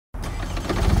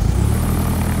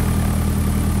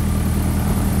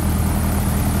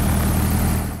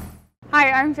Hi,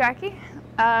 I'm Jackie,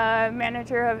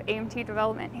 manager of AMT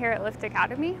development here at Lift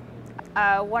Academy.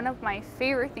 One of my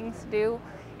favorite things to do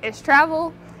is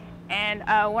travel, and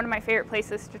one of my favorite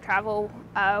places to travel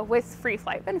with free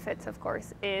flight benefits, of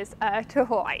course, is to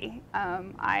Hawaii.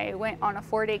 I went on a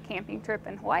 4-day camping trip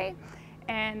in Hawaii,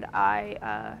 and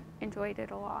I enjoyed it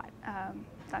a lot.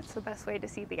 That's the best way to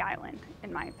see the island,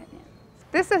 in my opinion.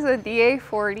 This is a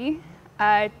DA-40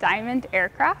 Diamond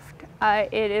aircraft.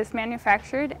 It is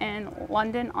manufactured in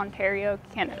London, Ontario,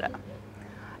 Canada.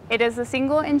 It is a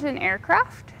single-engine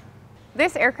aircraft.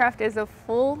 This aircraft is a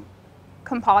full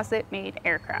composite-made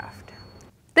aircraft.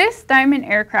 This Diamond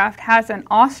aircraft has an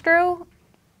Austro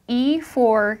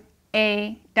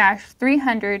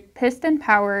E4A-300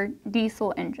 piston-powered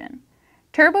diesel engine,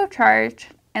 turbocharged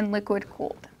and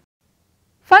liquid-cooled.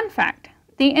 Fun fact: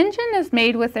 the engine is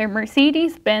made with a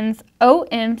Mercedes-Benz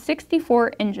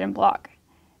OM64 engine block.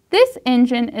 This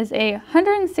engine is a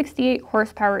 168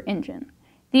 horsepower engine.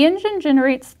 The engine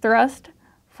generates thrust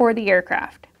for the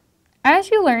aircraft.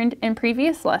 As you learned in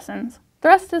previous lessons,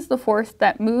 thrust is the force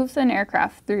that moves an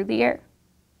aircraft through the air.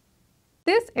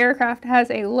 This aircraft has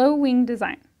a low wing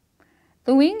design.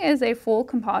 The wing is a full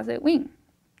composite wing,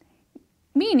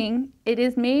 meaning it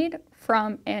is made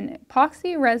from an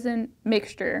epoxy resin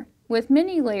mixture with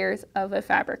many layers of a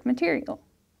fabric material.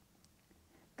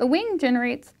 The wing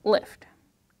generates lift.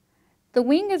 The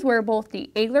wing is where both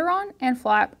the aileron and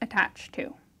flap attach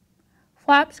to.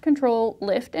 Flaps control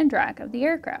lift and drag of the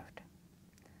aircraft.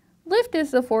 Lift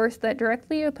is the force that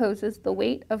directly opposes the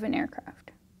weight of an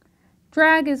aircraft.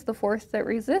 Drag is the force that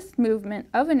resists movement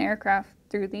of an aircraft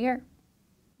through the air.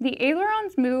 The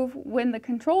ailerons move when the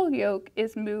control yoke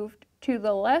is moved to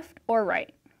the left or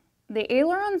right. The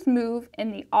ailerons move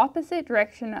in the opposite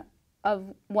direction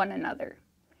of one another,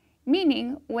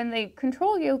 meaning when the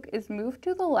control yoke is moved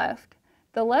to the left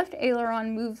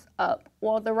aileron moves up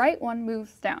while the right one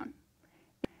moves down.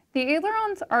 The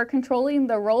ailerons are controlling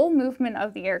the roll movement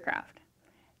of the aircraft.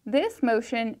 This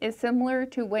motion is similar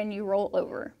to when you roll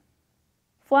over.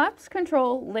 Flaps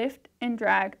control lift and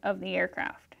drag of the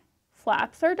aircraft.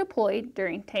 Flaps are deployed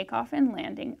during takeoff and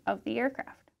landing of the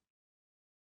aircraft.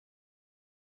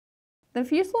 The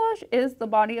fuselage is the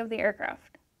body of the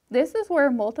aircraft. This is where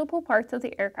multiple parts of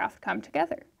the aircraft come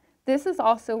together. This is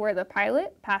also where the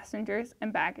pilot, passengers,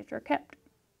 and baggage are kept.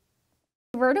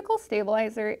 The vertical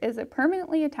stabilizer is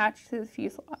permanently attached to the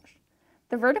fuselage.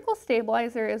 The vertical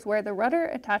stabilizer is where the rudder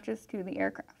attaches to the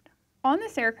aircraft. On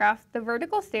this aircraft, the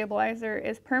vertical stabilizer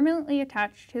is permanently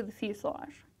attached to the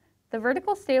fuselage. The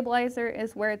vertical stabilizer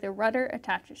is where the rudder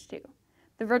attaches to.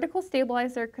 The vertical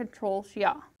stabilizer controls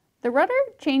yaw. The rudder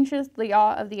changes the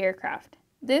yaw of the aircraft.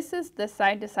 This is the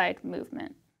side-to-side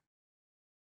movement.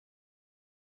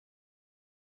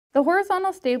 The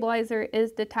horizontal stabilizer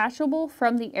is detachable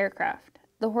from the aircraft.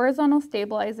 The horizontal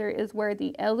stabilizer is where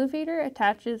the elevator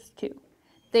attaches to.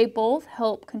 They both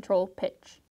help control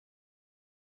pitch.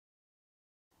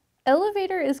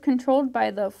 Elevator is controlled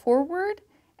by the forward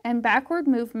and backward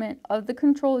movement of the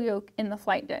control yoke in the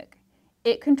flight deck.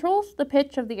 It controls the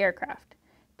pitch of the aircraft.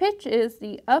 Pitch is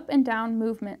the up and down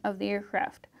movement of the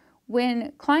aircraft.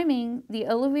 When climbing, the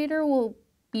elevator will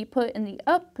be put in the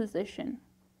up position.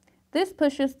 This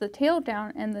pushes the tail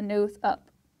down and the nose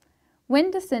up. When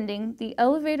descending, the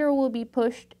elevator will be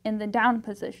pushed in the down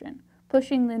position,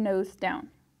 pushing the nose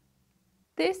down.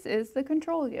 This is the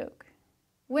control yoke.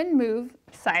 When moved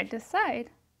side to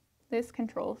side, this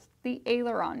controls the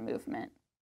aileron movement.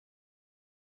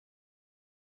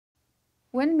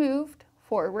 When moved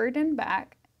forward and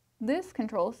back, this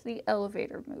controls the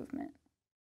elevator movement.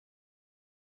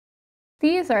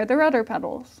 These are the rudder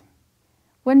pedals.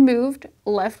 When moved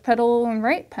left pedal and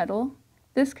right pedal,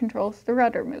 this controls the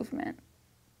rudder movement.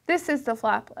 This is the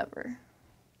flap lever.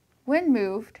 When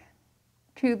moved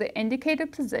to the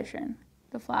indicated position,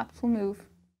 the flaps will move.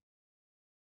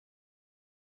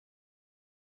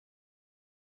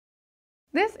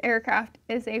 This aircraft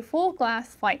is a full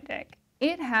glass flight deck.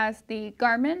 It has the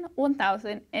Garmin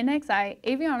 1000 NXI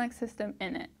avionics system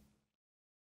in it.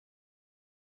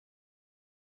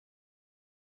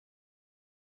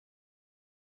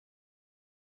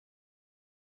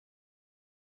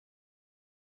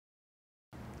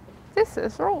 This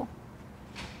is roll.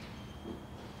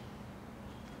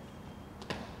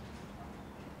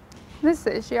 This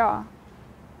is yaw.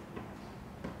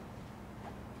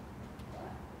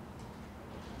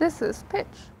 This is pitch.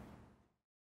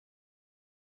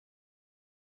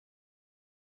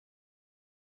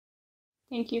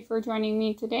 Thank you for joining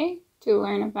me today to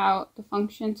learn about the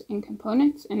functions and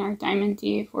components in our Diamond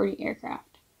DA-40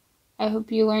 aircraft. I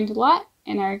hope you learned a lot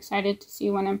and are excited to see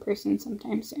one in person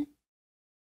sometime soon.